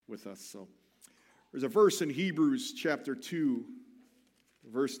with us. So there's a verse in Hebrews chapter 2,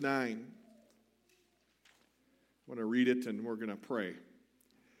 verse 9. I want to read it and we're going to pray.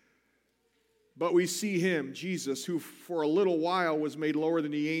 But we see him, Jesus, who for a little while was made lower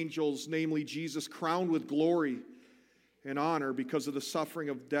than the angels, namely Jesus, crowned with glory and honor because of the suffering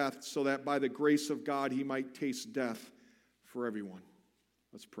of death, so that by the grace of God he might taste death for everyone.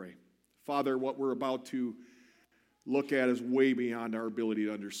 Let's pray. Father, what we're about to look at is way beyond our ability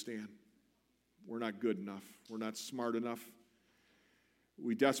to understand. We're not good enough. We're not smart enough.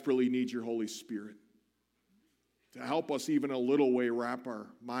 We desperately need your Holy Spirit to help us even a little way wrap our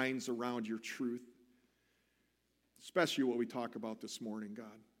minds around your truth, especially what we talk about this morning,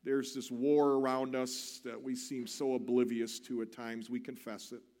 God. There's this war around us that we seem so oblivious to at times. We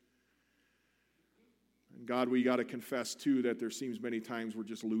confess it. And God, we got to confess too that there seems many times we're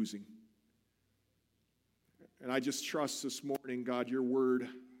just losing. And I just trust this morning, God, your word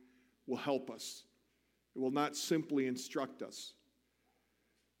will help us. It will not simply instruct us,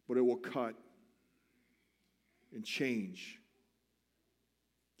 but it will cut and change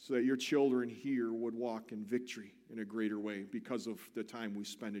so that your children here would walk in victory in a greater way because of the time we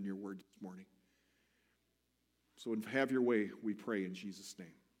spend in your word this morning. So have your way, we pray in Jesus'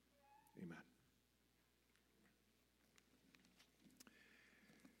 name. Amen.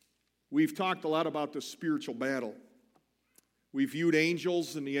 We've talked a lot about the spiritual battle. We viewed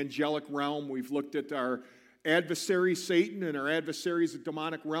angels in the angelic realm. We've looked at our adversary, Satan, and our adversaries, the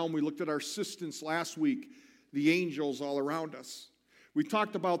demonic realm. We looked at our assistants last week, the angels all around us. We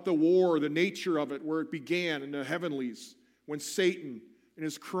talked about the war, the nature of it, where it began in the heavenlies, when Satan and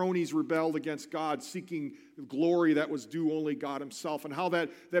his cronies rebelled against God, seeking glory that was due only God himself, and how that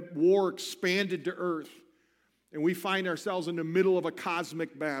war expanded to earth. And we find ourselves in the middle of a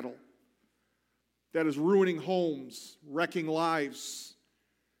cosmic battle that is ruining homes, wrecking lives,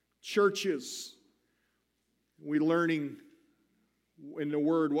 churches. We're learning in the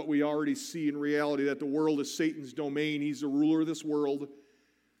Word what we already see in reality, that the world is Satan's domain. He's the ruler of this world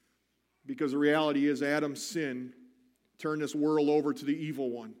because the reality is Adam's sin turned this world over to the evil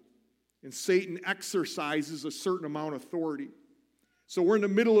one. And Satan exercises a certain amount of authority. So we're in the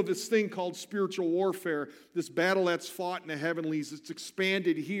middle of this thing called spiritual warfare, this battle that's fought in the heavenlies. It's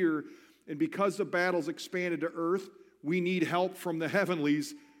expanded here, and because the battle's expanded to earth, we need help from the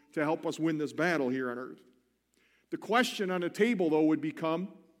heavenlies to help us win this battle here on earth. The question on the table, though, would become,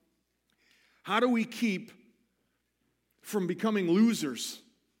 how do we keep from becoming losers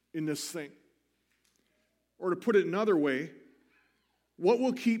in this thing? Or to put it another way, what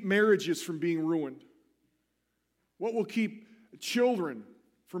will keep marriages from being ruined? What will keep children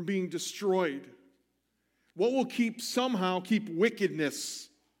from being destroyed? What will somehow keep wickedness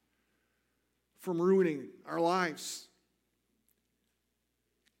from ruining our lives?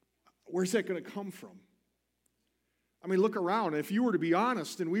 Where's that going to come from? I mean, look around. If you were to be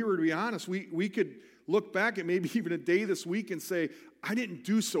honest and we were to be honest, we could look back at maybe even a day this week and say, I didn't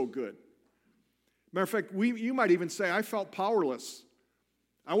do so good. Matter of fact, you might even say, I felt powerless.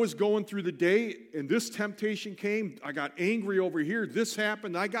 I was going through the day and this temptation came. I got angry over here. This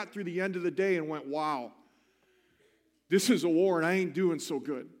happened. I got through the end of the day and went, wow, this is a war and I ain't doing so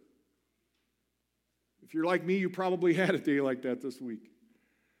good. If you're like me, you probably had a day like that this week.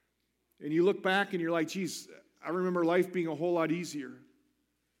 And you look back and you're like, geez, I remember life being a whole lot easier.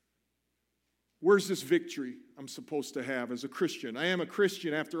 Where's this victory I'm supposed to have as a Christian? I am a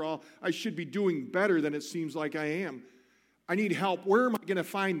Christian after all. I should be doing better than it seems like I am. I need help. Where am I going to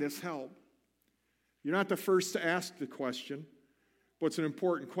find this help? You're not the first to ask the question, but it's an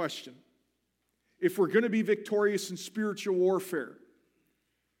important question. If we're going to be victorious in spiritual warfare,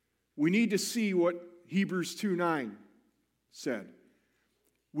 we need to see what Hebrews 2:9 said.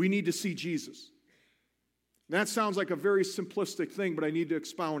 We need to see Jesus. That sounds like a very simplistic thing, but I need to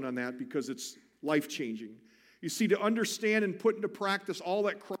expound on that because it's life-changing. You see, to understand and put into practice all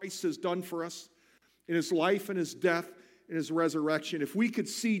that Christ has done for us in his life and his death and his resurrection, if we could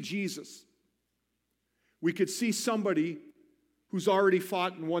see Jesus, we could see somebody who's already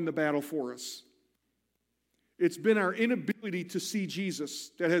fought and won the battle for us. It's been our inability to see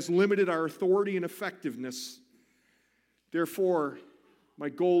Jesus that has limited our authority and effectiveness. Therefore, my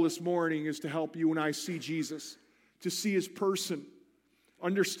goal this morning is to help you and I see Jesus, to see his person,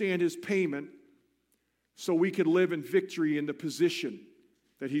 understand his payment, so we could live in victory in the position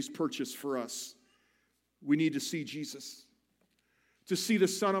that he's purchased for us. We need to see Jesus, to see the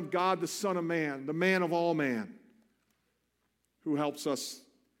Son of God, the Son of Man, the man of all man, who helps us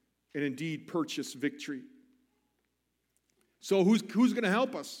and indeed purchase victory. So who's going to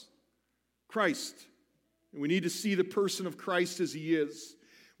help us? Christ. And we need to see the person of Christ as he is.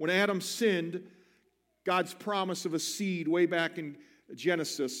 When Adam sinned, God's promise of a seed way back in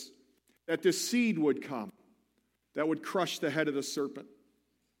Genesis, that this seed would come that would crush the head of the serpent.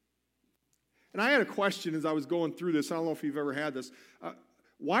 And I had a question as I was going through this. I don't know if you've ever had this.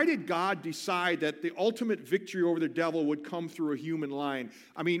 Why did God decide that the ultimate victory over the devil would come through a human line?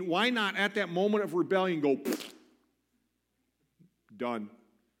 I mean, why not at that moment of rebellion go, done?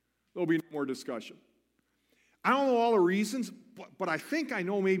 There'll be no more discussion. I don't know all the reasons, but I think I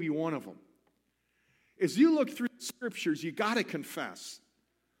know maybe one of them. As you look through the scriptures, you got to confess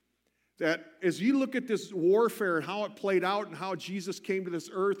that as you look at this warfare and how it played out and how Jesus came to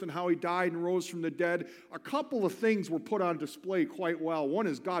this earth and how he died and rose from the dead, a couple of things were put on display quite well. One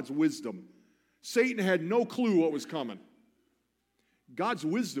is God's wisdom. Satan had no clue what was coming. God's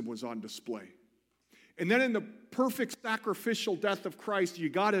wisdom was on display. And then in the perfect sacrificial death of Christ, you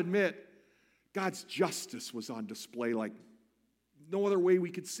got to admit, God's justice was on display like no other way we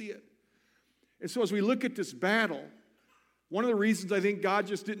could see it. And so as we look at this battle, one of the reasons I think God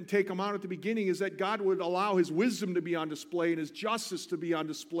just didn't take them out at the beginning is that God would allow his wisdom to be on display and his justice to be on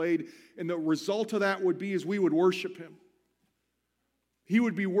display. And the result of that would be is we would worship him. He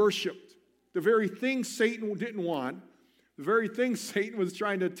would be worshiped. The very thing Satan didn't want, the very thing Satan was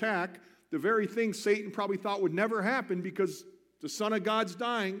trying to attack, the very thing Satan probably thought would never happen because the Son of God's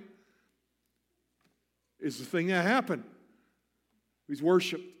dying, is the thing that happened. He's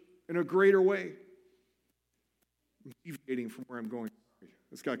worshiped in a greater way. I'm deviating from where I'm going. I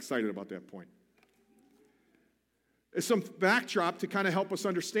just got excited about that point. As some backdrop to kind of help us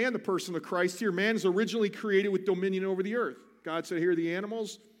understand the person of Christ here, man is originally created with dominion over the earth. God said, here are the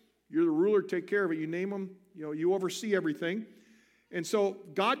animals. You're the ruler. Take care of it. You name them. You oversee everything. And so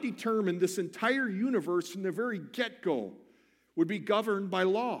God determined this entire universe from the very get-go would be governed by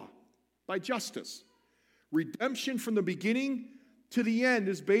law, by justice. Redemption from the beginning to the end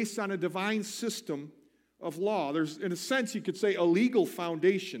is based on a divine system of law. There's, in a sense, you could say, a legal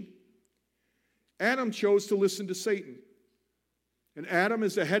foundation. Adam chose to listen to Satan. And Adam,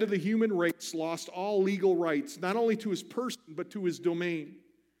 as the head of the human race, lost all legal rights, not only to his person, but to his domain.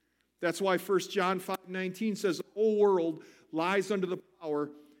 That's why 1 John 5:19 says, the whole world lies under the power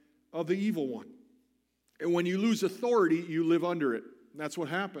of the evil one. And when you lose authority, you live under it. And that's what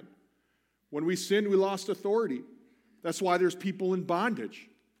happened. When we sinned, we lost authority. That's why there's people in bondage.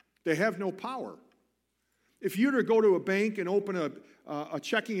 They have no power. If you were to go to a bank and open a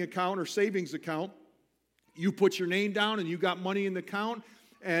checking account or savings account, you put your name down and you got money in the account,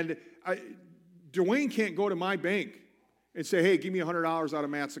 and Dwayne can't go to my bank and say, hey, give me $100 out of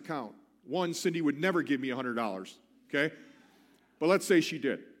Matt's account. One, Cindy would never give me $100, okay? But let's say she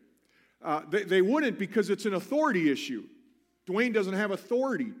did. They wouldn't because it's an authority issue. Dwayne doesn't have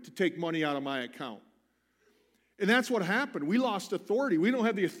authority to take money out of my account. And that's what happened. We lost authority. We don't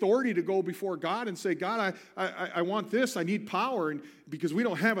have the authority to go before God and say, God, I want this. I need power. And because we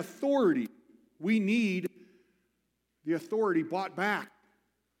don't have authority, we need the authority bought back.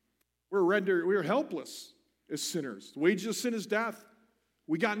 We're helpless as sinners. The wages of sin is death.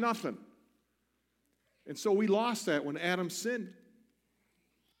 We got nothing. And so we lost that when Adam sinned.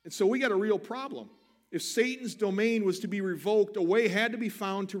 And so we got a real problem. If Satan's domain was to be revoked, a way had to be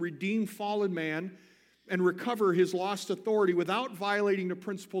found to redeem fallen man and recover his lost authority without violating the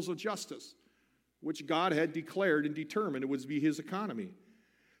principles of justice, which God had declared and determined it would be his economy.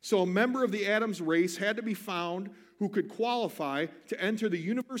 So a member of the Adam's race had to be found who could qualify to enter the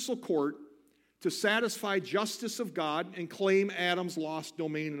universal court to satisfy justice of God and claim Adam's lost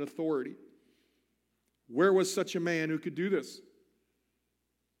domain and authority. Where was such a man who could do this?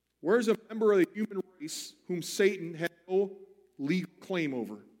 Where's a member of the human race whom Satan had no legal claim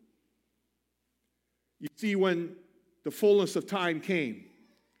over? You see, when the fullness of time came,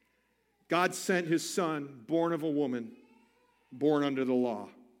 God sent his son, born of a woman, born under the law.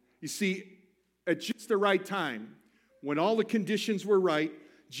 You see, at just the right time, when all the conditions were right,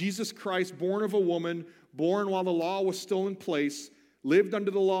 Jesus Christ, born of a woman, born while the law was still in place, lived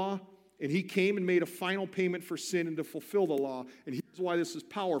under the law, and he came and made a final payment for sin and to fulfill the law. And here's why this is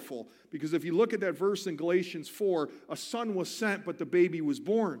powerful. Because if you look at that verse in Galatians 4, a son was sent, but the baby was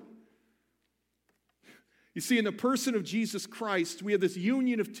born. You see, in the person of Jesus Christ, we have this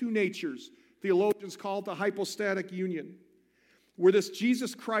union of two natures. Theologians call it the hypostatic union, where this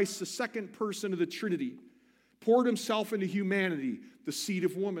Jesus Christ, the second person of the Trinity, poured himself into humanity, the seed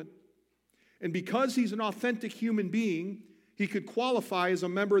of woman. And because he's an authentic human being, he could qualify as a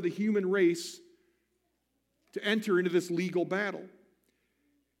member of the human race to enter into this legal battle.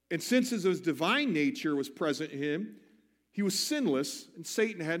 And since his divine nature was present in him, he was sinless, and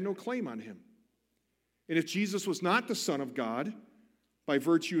Satan had no claim on him. And if Jesus was not the Son of God, by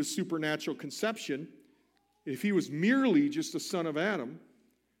virtue of supernatural conception, if he was merely just a son of Adam,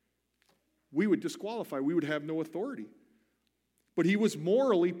 we would disqualify. We would have no authority. But he was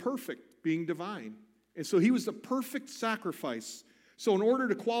morally perfect, being divine. And so he was the perfect sacrifice. So in order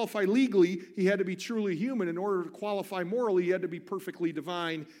to qualify legally, he had to be truly human. In order to qualify morally, he had to be perfectly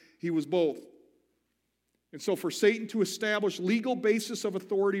divine. He was both. And so for Satan to establish legal basis of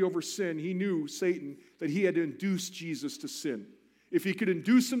authority over sin, he knew, Satan, that he had to induce Jesus to sin. If he could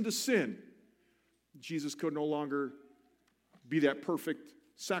induce him to sin, Jesus could no longer be that perfect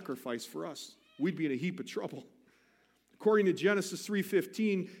sacrifice for us. We'd be in a heap of trouble. According to Genesis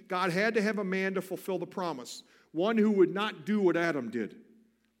 3:15, God had to have a man to fulfill the promise, one who would not do what Adam did,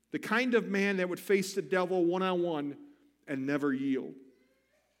 the kind of man that would face the devil one-on-one and never yield.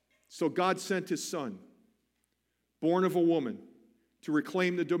 So God sent his son, born of a woman, to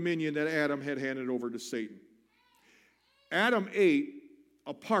reclaim the dominion that Adam had handed over to Satan. Adam ate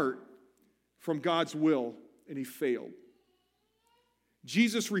apart from God's will, and he failed.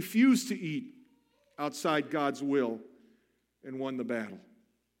 Jesus refused to eat outside God's will and won the battle.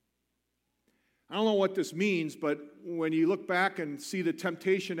 I don't know what this means, but when you look back and see the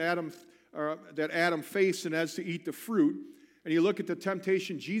temptation that Adam faced and as to eat the fruit, and you look at the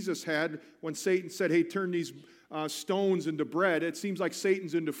temptation Jesus had when Satan said, hey, turn these stones into bread, it seems like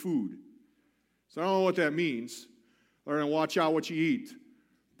Satan's into food. So I don't know what that means. Or watch out what you eat.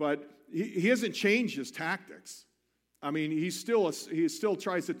 But he hasn't changed his tactics. I mean, he still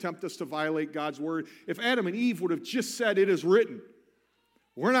tries to tempt us to violate God's word. If Adam and Eve would have just said, it is written,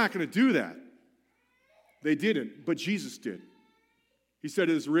 we're not going to do that. They didn't, but Jesus did. He said,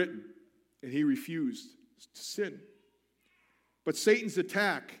 it is written, and he refused to sin. But Satan's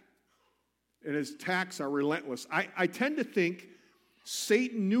attack and his attacks are relentless. I tend to think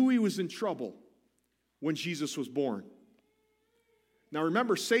Satan knew he was in trouble when Jesus was born. Now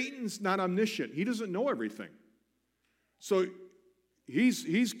remember, Satan's not omniscient. He doesn't know everything. So he's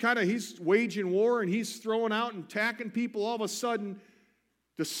waging war and he's throwing out and attacking people. All of a sudden,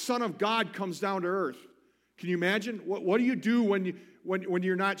 the Son of God comes down to earth. Can you imagine? What do you do when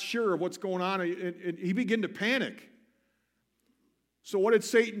you're not sure of what's going on? And he began to panic. So what did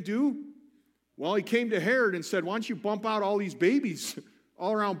Satan do? Well, he came to Herod and said, why don't you bump out all these babies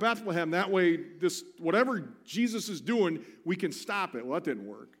all around Bethlehem? That way, whatever Jesus is doing, we can stop it. Well, that didn't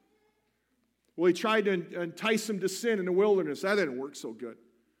work. Well, he tried to entice him to sin in the wilderness. That didn't work so good.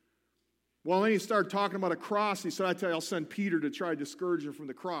 Well, then he started talking about a cross. He said, I tell you, I'll send Peter to try to discourage him from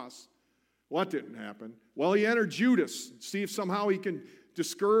the cross. Well, that didn't happen. Well, he entered Judas, see if somehow he can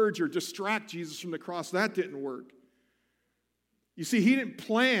discourage or distract Jesus from the cross. That didn't work. You see, he didn't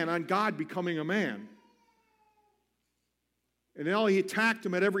plan on God becoming a man. And now he attacked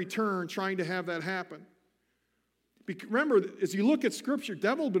him at every turn, trying to have that happen. Remember, as you look at Scripture,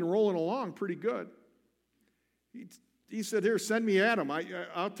 devil had been rolling along pretty good. He said, here, send me Adam.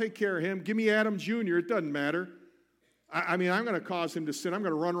 I'll take care of him. Give me Adam Jr. It doesn't matter. I'm going to cause him to sin. I'm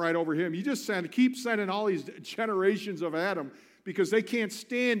going to run right over him. You just keep sending all these generations of Adam because they can't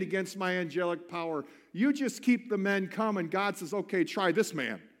stand against my angelic power. You just keep the men coming. God says, okay, try this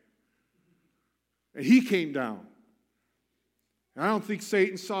man. And he came down. And I don't think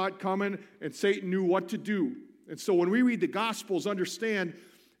Satan saw it coming, and Satan knew what to do. And so when we read the Gospels, understand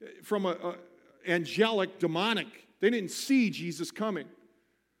from an angelic, demonic, they didn't see Jesus coming.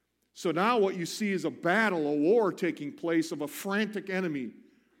 So now what you see is a battle, a war taking place of a frantic enemy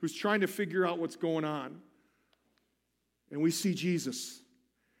who's trying to figure out what's going on. And we see Jesus.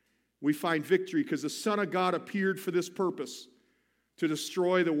 We find victory because the Son of God appeared for this purpose, to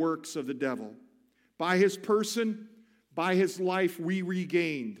destroy the works of the devil. By his person, by his life, we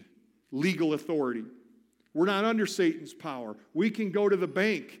regained legal authority. We're not under Satan's power. We can go to the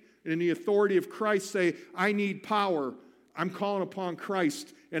bank and in the authority of Christ say, I need power. I'm calling upon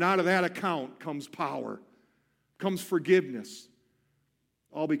Christ. And out of that account comes power, comes forgiveness.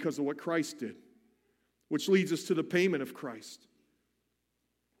 All because of what Christ did, which leads us to the payment of Christ.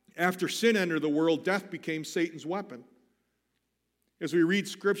 After sin entered the world, death became Satan's weapon. As we read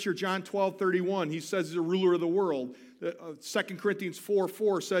Scripture, John 12:31, he says he's a ruler of the world. 2 Corinthians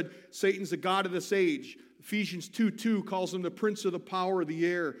 4:4 said Satan's the god of this age. Ephesians 2:2 calls him the prince of the power of the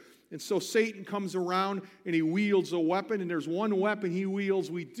air. And so Satan comes around and he wields a weapon, and there's one weapon he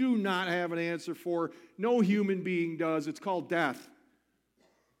wields we do not have an answer for. No human being does. It's called death.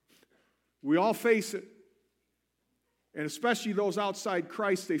 We all face it. And especially those outside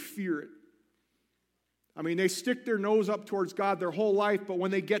Christ, they fear it. I mean, they stick their nose up towards God their whole life, but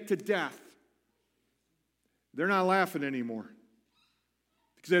when they get to death, they're not laughing anymore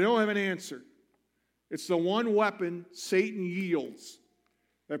because they don't have an answer. It's the one weapon Satan yields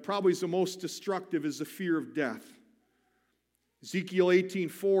that probably is the most destructive is the fear of death. Ezekiel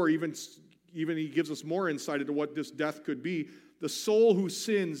 18:4 even he gives us more insight into what this death could be. The soul who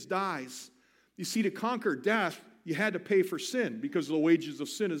sins dies. You see, to conquer death, you had to pay for sin because the wages of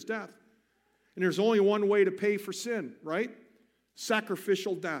sin is death. And there's only one way to pay for sin, right?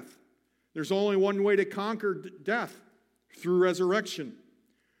 Sacrificial death. There's only one way to conquer death, through resurrection.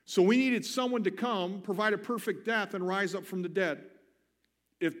 So we needed someone to come, provide a perfect death, and rise up from the dead,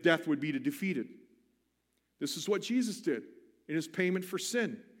 if death would be defeated. This is what Jesus did in his payment for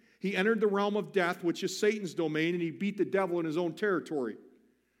sin. He entered the realm of death, which is Satan's domain, and he beat the devil in his own territory.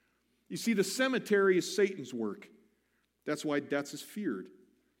 You see, the cemetery is Satan's work. That's why death is feared.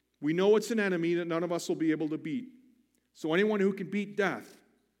 We know it's an enemy that none of us will be able to beat. So anyone who can beat death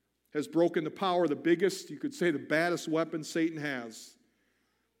has broken the power, the biggest, you could say the baddest weapon Satan has.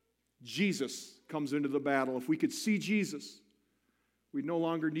 Jesus comes into the battle. If we could see Jesus, we'd no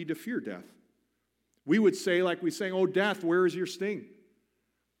longer need to fear death. We would say, like we sang, "Oh, death, where is your sting?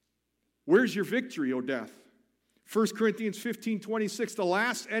 Where's your victory, O death?" 1 Corinthians 15:26, the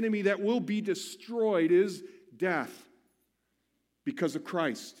last enemy that will be destroyed is death, because of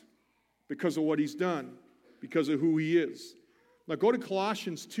Christ, because of what he's done, because of who he is. Now go to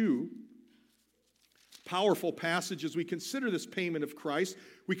Colossians 2. Powerful passage as we consider this payment of Christ.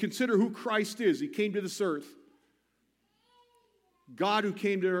 We consider who Christ is. He came to this earth. God who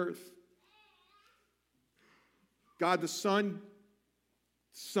came to earth. God the Son,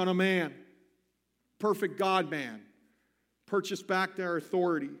 Son of Man, perfect God-man, purchased back to our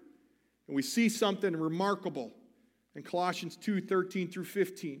authority. And we see something remarkable in Colossians 2:13 through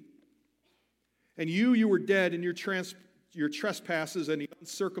 15. And you were dead in your trespasses and the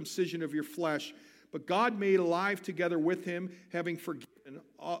uncircumcision of your flesh, but God made alive together with him, having forgiven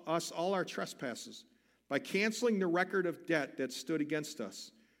us all our trespasses, by canceling the record of debt that stood against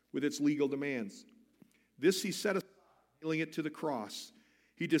us with its legal demands. This he set aside, nailing it to the cross.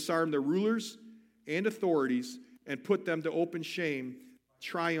 He disarmed the rulers and authorities and put them to open shame,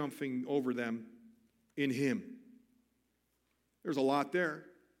 triumphing over them in him. There's a lot there.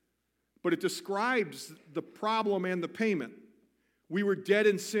 But it describes the problem and the payment. We were dead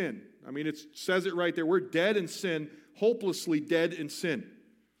in sin. I mean, it says it right there. We're dead in sin, hopelessly dead in sin.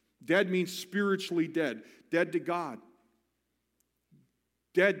 Dead means spiritually dead. Dead to God.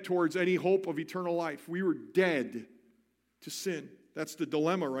 Dead towards any hope of eternal life. We were dead to sin. That's the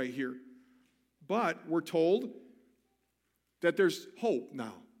dilemma right here. But we're told that there's hope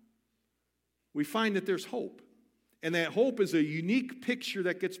now. We find that there's hope. And that hope is a unique picture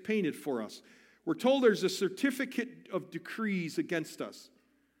that gets painted for us. We're told there's a certificate of decrees against us.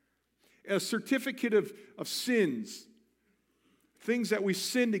 A certificate of sins. Things that we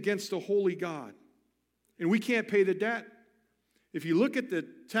sinned against a holy God. And we can't pay the debt. If you look at the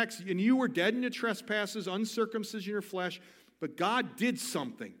text, and you were dead in your trespasses, uncircumcision in your flesh, but God did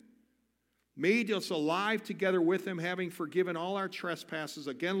something. Made us alive together with him, having forgiven all our trespasses.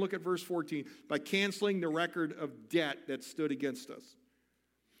 Again, look at verse 14. By canceling the record of debt that stood against us.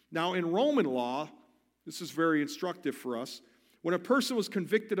 Now, in Roman law, this is very instructive for us. When a person was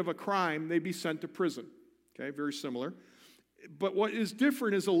convicted of a crime, they'd be sent to prison. Okay, very similar. But what is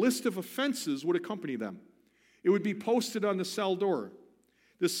different is a list of offenses would accompany them. It would be posted on the cell door.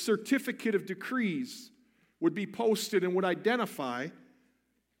 The certificate of decrees would be posted and would identify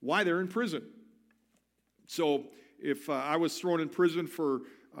why they're in prison. So if I was thrown in prison for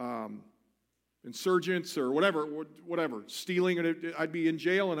insurgents or whatever, stealing, and I'd be in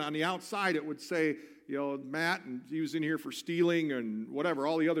jail, and on the outside it would say, Matt, and he was in here for stealing and whatever,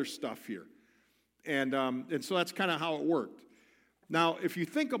 all the other stuff here. And so that's kind of how it worked. Now, if you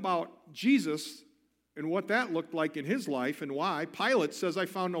think about Jesus and what that looked like in his life and why, Pilate says, I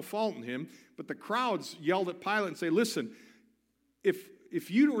found no fault in him, but the crowds yelled at Pilate and say, listen, if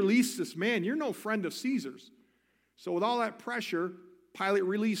you release this man, you're no friend of Caesar's. So with all that pressure, Pilate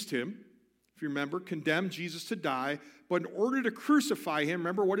released him, if you remember, condemned Jesus to die, but in order to crucify him,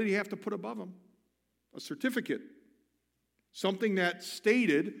 remember, what did he have to put above him? A certificate. Something that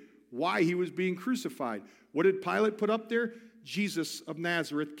stated why he was being crucified. What did Pilate put up there? Jesus of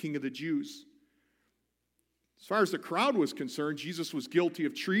Nazareth, King of the Jews. As far as the crowd was concerned, Jesus was guilty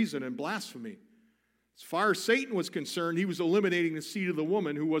of treason and blasphemy. As far as Satan was concerned, he was eliminating the seed of the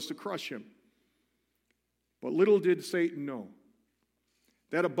woman who was to crush him. But little did Satan know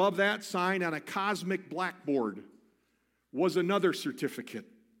that above that sign on a cosmic blackboard was another certificate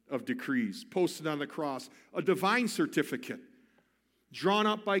of decrees posted on the cross, a divine certificate drawn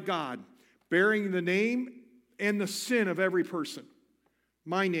up by God, bearing the name and the sin of every person.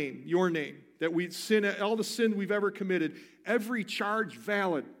 my name, your name, that we sin, all the sin we've ever committed, every charge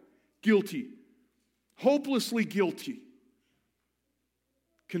valid, guilty, hopelessly guilty,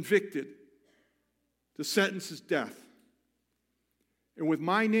 convicted. The sentence is death. And with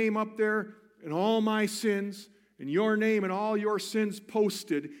my name up there and all my sins and your name and all your sins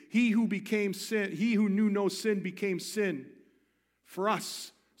posted, he who became sin, he who knew no sin became sin for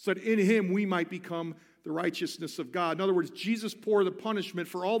us, so that in him we might become the righteousness of God. In other words, Jesus bore the punishment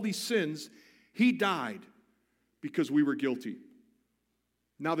for all these sins. He died because we were guilty.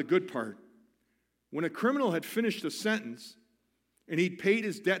 Now the good part. When a criminal had finished a sentence and he'd paid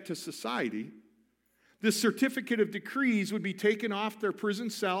his debt to society, this certificate of decrees would be taken off their prison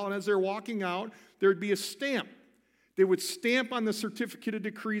cell, and as they're walking out, there'd be a stamp. They would stamp on the certificate of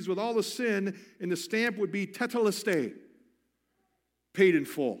decrees with all the sin, and the stamp would be tetelestai, paid in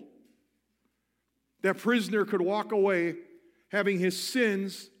full. That prisoner could walk away having his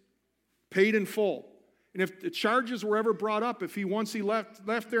sins paid in full. And if the charges were ever brought up, if once he left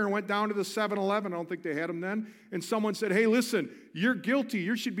there and went down to the 7-Eleven, I don't think they had him then, and someone said, hey, listen, you're guilty.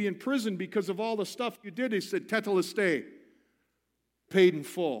 You should be in prison because of all the stuff you did. He said, tetelestai, paid in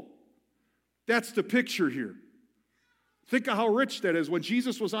full. That's the picture here. Think of how rich that is. When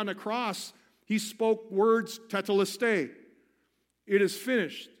Jesus was on the cross, he spoke words, tetelestai. It is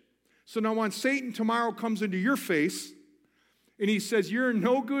finished. So now when Satan tomorrow comes into your face, and he says, you're a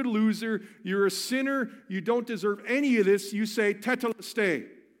no good loser, you're a sinner, you don't deserve any of this, you say, tetelestai.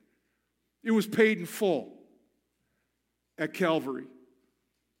 It was paid in full at Calvary.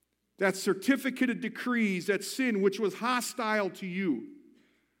 That certificate of decrees, that sin which was hostile to you,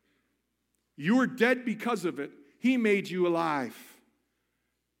 you were dead because of it. He made you alive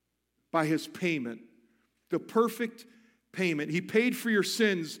by his payment, the perfect payment. He paid for your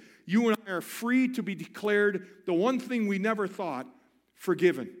sins. You and I are free to be declared the one thing we never thought,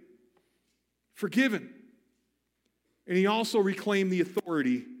 forgiven. Forgiven. And he also reclaimed the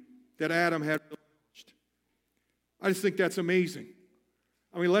authority that Adam had relinquished. I just think that's amazing.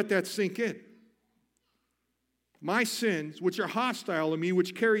 I mean, let that sink in. My sins, which are hostile to me,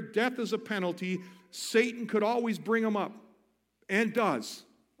 which carry death as a penalty, Satan could always bring them up, and does,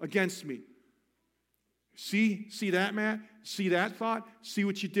 against me. See that, Matt? See that thought? See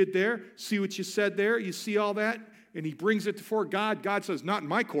what you did there? See what you said there? You see all that? And he brings it before God. God says, not in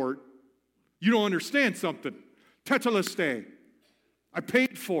my court. You don't understand something. Tetelestai. I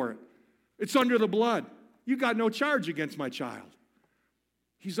paid for it. It's under the blood. You got no charge against my child.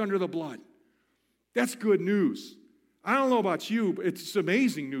 He's under the blood. That's good news. I don't know about you, but it's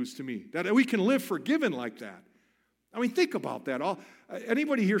amazing news to me that we can live forgiven like that. I mean, think about that.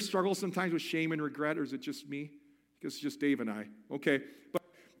 Anybody here struggle sometimes with shame and regret, or is it just me? Because it's just Dave and I. Okay. But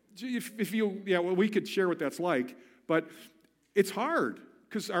if you, we could share what that's like. But it's hard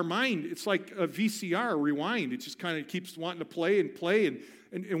because our mind, it's like a VCR rewind. It just kind of keeps wanting to play.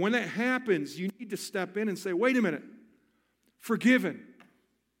 And when that happens, you need to step in and say, wait a minute. Forgiven.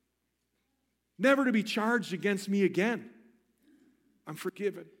 Never to be charged against me again. I'm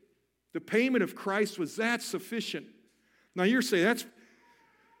forgiven. The payment of Christ was that sufficient. Now you're saying,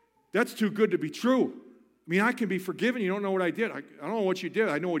 that's too good to be true. I mean, I can be forgiven. You don't know what I did. I don't know what you did.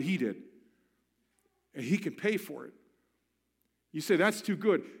 I know what he did. And he can pay for it. You say, that's too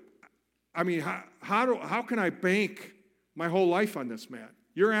good. I mean, how can I bank my whole life on this, Matt?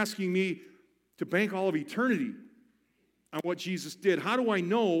 You're asking me to bank all of eternity on what Jesus did. How do I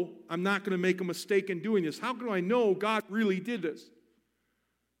know I'm not going to make a mistake in doing this? How do I know God really did this?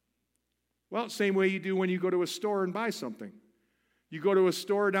 Well, same way you do when you go to a store and buy something. You go to a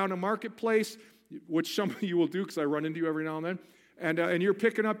store down a marketplace, which some of you will do because I run into you every now and then, and you're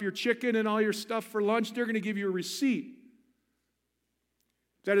picking up your chicken and all your stuff for lunch. They're going to give you a receipt.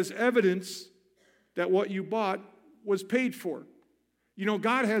 That is evidence that what you bought was paid for. You know,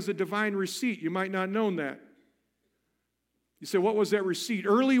 God has a divine receipt. You might not have known that. You say, what was that receipt?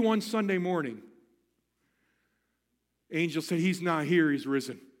 Early one Sunday morning, angel said, he's not here, he's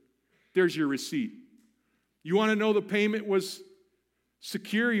risen. There's your receipt. You want to know the payment was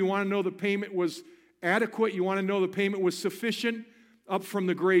secure? You want to know the payment was adequate? You want to know the payment was sufficient? Up from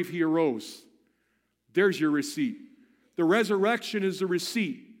the grave he arose. There's your receipt. The resurrection is the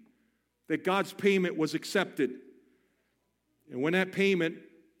receipt that God's payment was accepted. And when that payment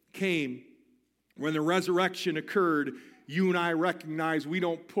came, when the resurrection occurred, you and I recognize we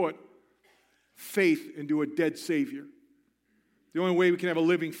don't put faith into a dead Savior. The only way we can have a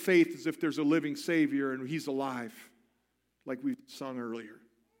living faith is if there's a living Savior and he's alive, like we sung earlier.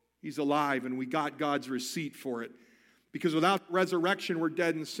 He's alive and we got God's receipt for it. Because without the resurrection, we're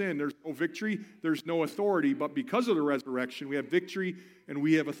dead in sin. There's no victory, there's no authority. But because of the resurrection, we have victory and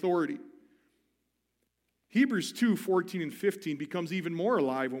we have authority. Hebrews 2, 14 and 15 becomes even more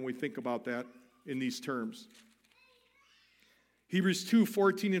alive when we think about that in these terms. Hebrews 2,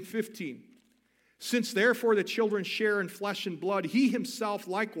 14 and 15. Since therefore the children share in flesh and blood, he himself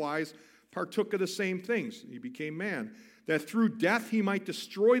likewise partook of the same things. He became man, that through death he might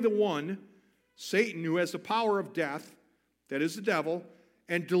destroy the one, Satan, who has the power of death, that is the devil,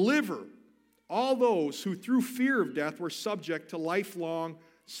 and deliver all those who through fear of death were subject to lifelong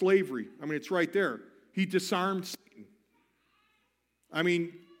slavery. I mean, it's right there. He disarmed Satan. I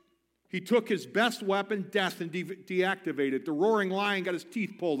mean, he took his best weapon, death, and deactivated. The roaring lion got his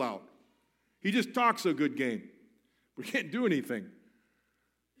teeth pulled out. He just talks a good game. We can't do anything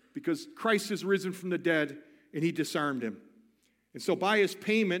because Christ has risen from the dead and he disarmed him. And so by his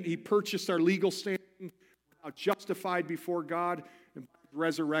payment, he purchased our legal standing, now justified before God, and by his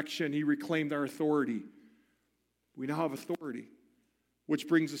resurrection, he reclaimed our authority. We now have authority, which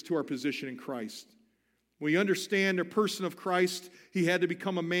brings us to our position in Christ. When we understand the person of Christ, he had to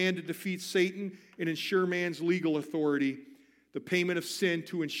become a man to defeat Satan and ensure man's legal authority, the payment of sin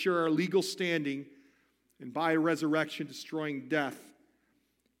to ensure our legal standing, and by a resurrection destroying death.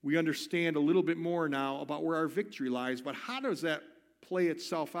 We understand a little bit more now about where our victory lies, but how does that play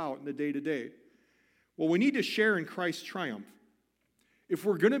itself out in the day-to-day? Well, we need to share in Christ's triumph. If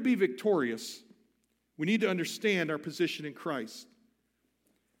we're going to be victorious, we need to understand our position in Christ.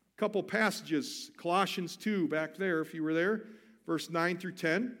 A couple passages, Colossians 2, back there, if you were there, verse 9 through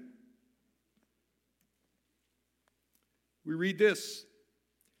 10. We read this,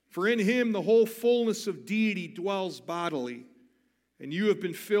 "For in him the whole fullness of deity dwells bodily, and you have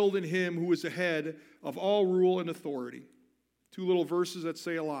been filled in him who is the head of all rule and authority." Two little verses that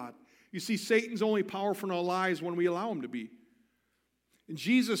say a lot. You see, Satan's only powerful in our lives when we allow him to be. And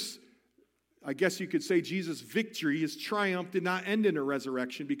Jesus, I guess you could say Jesus' victory, his triumph did not end in a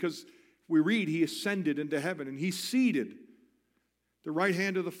resurrection because we read he ascended into heaven and he's seated at the right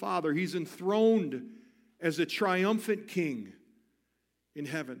hand of the Father. He's enthroned as a triumphant king in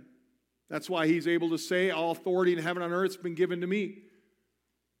heaven. That's why he's able to say, all authority in heaven and earth has been given to me.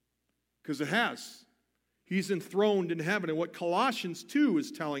 Because it has. He's enthroned in heaven. And what Colossians 2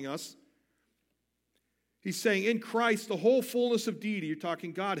 is telling us, he's saying, in Christ, the whole fullness of deity, you're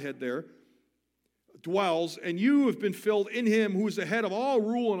talking Godhead there, dwells, and you have been filled in him who is the head of all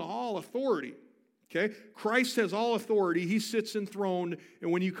rule and all authority. Okay? Christ has all authority. He sits enthroned.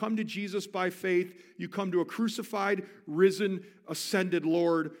 And when you come to Jesus by faith, you come to a crucified, risen, ascended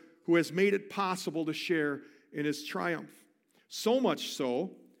Lord who has made it possible to share in his triumph. So much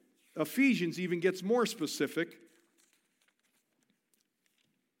so, Ephesians even gets more specific.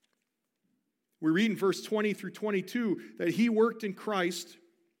 We read in verse 20 through 22 that he worked in Christ,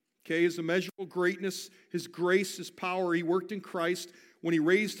 okay, his immeasurable greatness, his grace, his power. He worked in Christ when he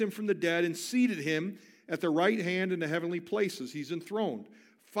raised him from the dead and seated him at the right hand in the heavenly places. He's enthroned,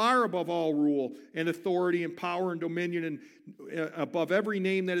 far above all rule and authority and power and dominion, and above every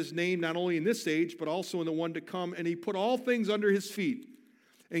name that is named, not only in this age, but also in the one to come. And he put all things under his feet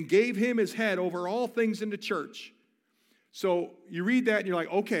and gave him his head over all things in the church. So you read that and you're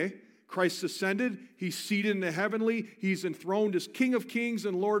like, okay, Christ ascended, he's seated in the heavenly, he's enthroned as King of Kings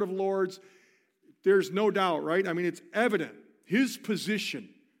and Lord of Lords. There's no doubt, right? I mean, it's evident. His position,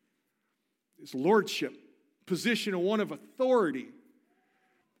 his lordship, position of one of authority.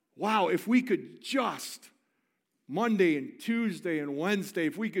 Wow, if we could just, Monday and Tuesday and Wednesday,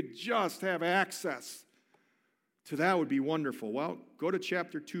 if we could just have access to that, would be wonderful. Well, go to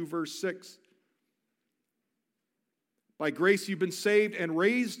chapter 2, verse 6. By grace you've been saved and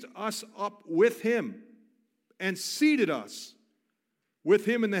raised us up with him and seated us with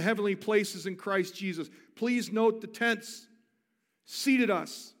him in the heavenly places in Christ Jesus. Please note the tense. Seated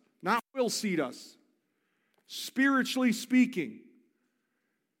us, not will seat us. Spiritually speaking,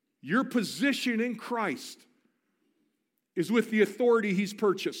 your position in Christ is with the authority he's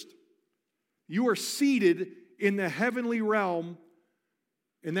purchased. You are seated in the heavenly realm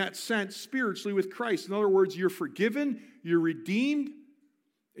in that sense, spiritually with Christ. In other words, you're forgiven, you're redeemed,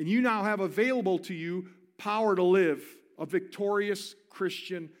 and you now have available to you power to live a victorious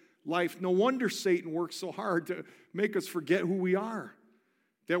Christian life. No wonder Satan works so hard to make us forget who we are,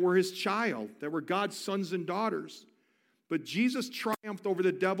 that we're his child, that we're God's sons and daughters. But Jesus triumphed over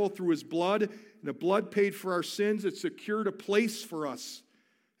the devil through his blood, and the blood paid for our sins. It secured a place for us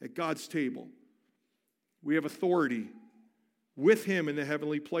at God's table. We have authority with him in the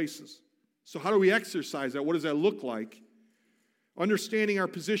heavenly places. So how do we exercise that? What does that look like? Understanding our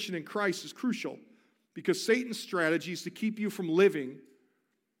position in Christ is crucial. Because Satan's strategy is to keep you from living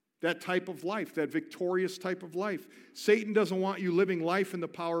that type of life, that victorious type of life. Satan doesn't want you living life in the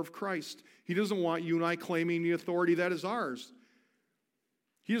power of Christ. He doesn't want you and I claiming the authority that is ours.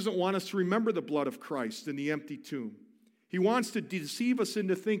 He doesn't want us to remember the blood of Christ in the empty tomb. He wants to deceive us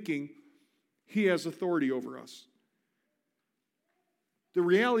into thinking he has authority over us. The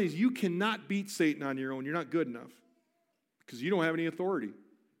reality is you cannot beat Satan on your own. You're not good enough because you don't have any authority.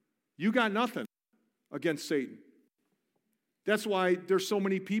 You got nothing against Satan. That's why there's so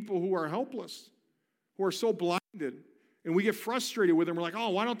many people who are helpless, who are so blinded, and we get frustrated with them. We're like, oh,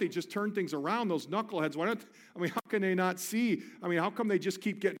 why don't they just turn things around, those knuckleheads? How can they not see? How come they just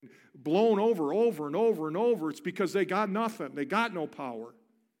keep getting blown over and over? It's because they got nothing. They got no power.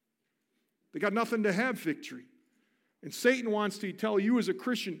 They got nothing to have victory. And Satan wants to tell you as a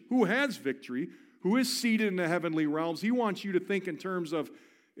Christian who has victory, who is seated in the heavenly realms, he wants you to think in terms of,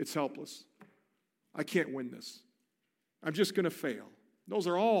 it's helpless. I can't win this. I'm just going to fail. Those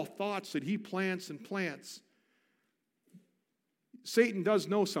are all thoughts that he plants and plants. Satan does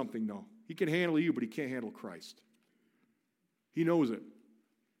know something, though. He can handle you, but he can't handle Christ. He knows it.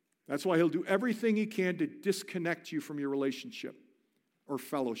 That's why he'll do everything he can to disconnect you from your relationship, or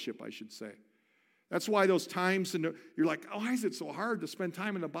fellowship, I should say. That's why those times, you're like, oh, why is it so hard to spend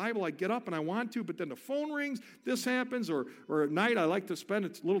time in the Bible? I get up and I want to, but then the phone rings, this happens, or at night I like to spend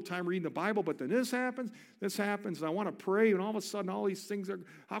a little time reading the Bible, but then this happens, and I want to pray, and all of a sudden all these things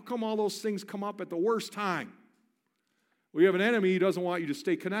how come all those things come up at the worst time? We have an enemy who doesn't want you to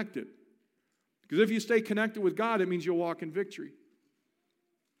stay connected. Because if you stay connected with God, it means you'll walk in victory.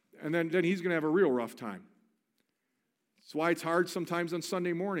 And then he's going to have a real rough time. That's why it's hard sometimes on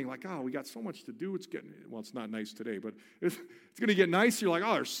Sunday morning. Like, oh, we got so much to do. It's not nice today, but it's going to get nice. You're like,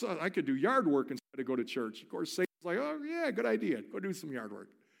 oh, I could do yard work instead of go to church. Of course, Satan's like, oh, yeah, good idea. Go do some yard work.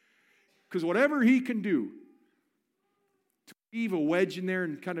 Because whatever he can do to weave a wedge in there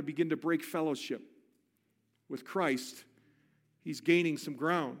and kind of begin to break fellowship with Christ, he's gaining some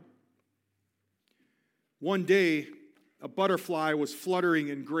ground. One day, a butterfly was fluttering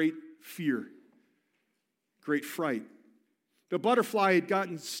in great fear, great fright. The butterfly had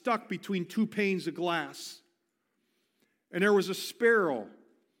gotten stuck between two panes of glass. And there was a sparrow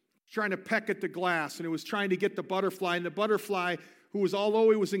trying to peck at the glass, and it was trying to get the butterfly. And the butterfly,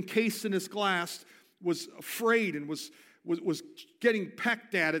 although it was encased in this glass, was afraid and was getting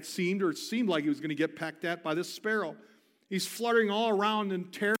pecked at, it seemed like he was going to get pecked at by this sparrow. He's fluttering all around in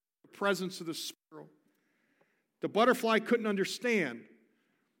terror of the presence of the sparrow. The butterfly couldn't understand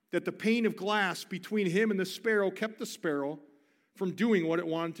that the pane of glass between him and the sparrow kept the sparrow from doing what it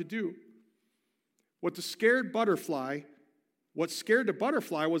wanted to do. What scared the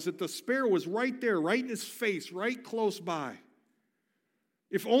butterfly was that the sparrow was right there, right in his face, right close by.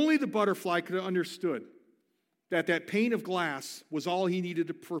 If only the butterfly could have understood that pane of glass was all he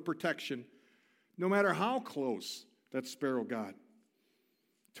needed for protection, no matter how close that sparrow got.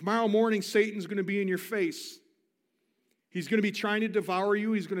 Tomorrow morning, Satan's going to be in your face. He's going to be trying to devour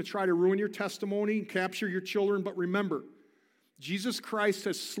you. He's going to try to ruin your testimony and capture your children. But remember, Jesus Christ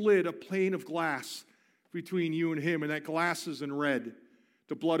has slid a pane of glass between you and him, and that glass is in red,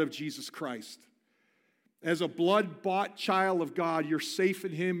 the blood of Jesus Christ. As a blood-bought child of God, you're safe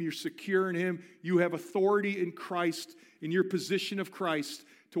in him, you're secure in him, you have authority in Christ, in your position of Christ,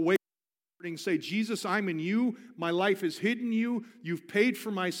 to wake up and say, Jesus, I'm in you, my life is hidden in you, you've paid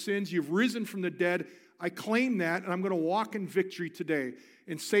for my sins, you've risen from the dead, I claim that, and I'm going to walk in victory today.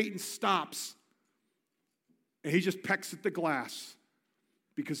 And Satan stops, and he just pecks at the glass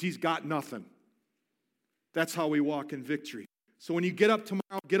because he's got nothing. That's how we walk in victory. So when you get up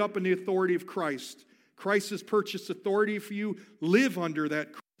tomorrow, get up in the authority of Christ. Christ has purchased authority for you. Live under that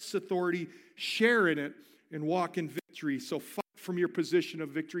Christ's authority. Share in it and walk in victory. So fight from your position of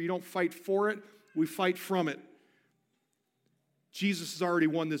victory. You don't fight for it. We fight from it. Jesus has already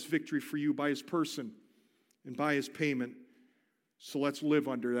won this victory for you by his person and by his payment. So let's live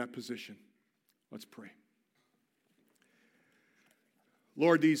under that position. Let's pray.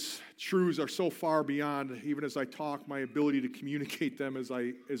 Lord, these truths are so far beyond, even as I talk, my ability to communicate them as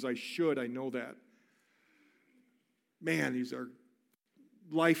I should. I know that. Man, these are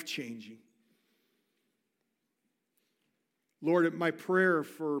life-changing. Lord, my prayer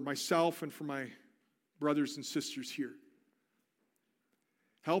for myself and for my brothers and sisters here,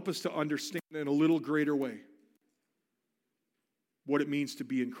 help us to understand in a little greater way what it means to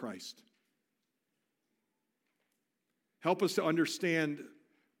be in Christ. Help us to understand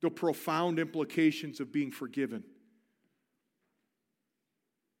the profound implications of being forgiven.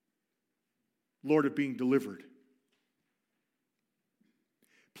 Lord, of being delivered.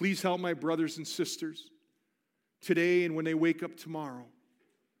 Please help my brothers and sisters today and when they wake up tomorrow.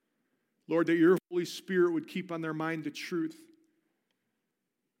 Lord, that your Holy Spirit would keep on their mind the truth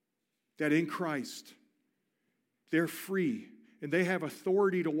that in Christ they're free and they have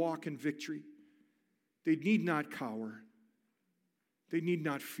authority to walk in victory. They need not cower. They need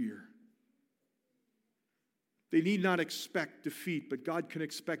not fear. They need not expect defeat, but God can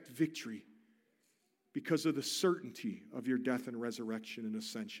expect victory because of the certainty of your death and resurrection and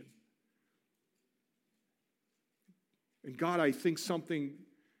ascension. And God, I think something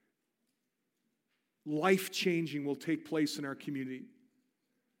life-changing will take place in our community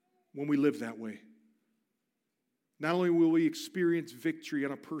when we live that way. Not only will we experience victory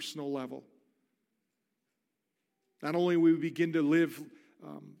on a personal level, not only will we begin to live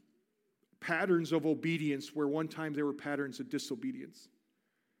patterns of obedience where one time there were patterns of disobedience,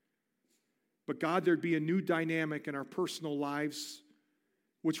 but God, there'd be a new dynamic in our personal lives,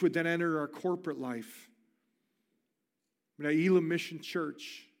 which would then enter our corporate life. Elam Mission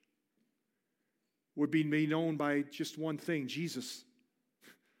Church would be made known by just one thing: Jesus.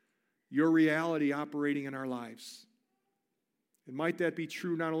 Your reality operating in our lives. And might that be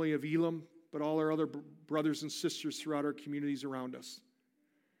true not only of Elam, but all our other brothers and sisters throughout our communities around us.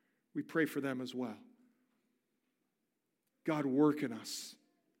 We pray for them as well. God, work in us.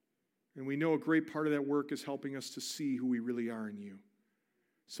 And we know a great part of that work is helping us to see who we really are in you.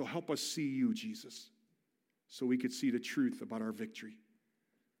 So help us see you, Jesus, so we could see the truth about our victory.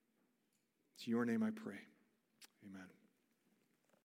 It's in your name I pray. Amen.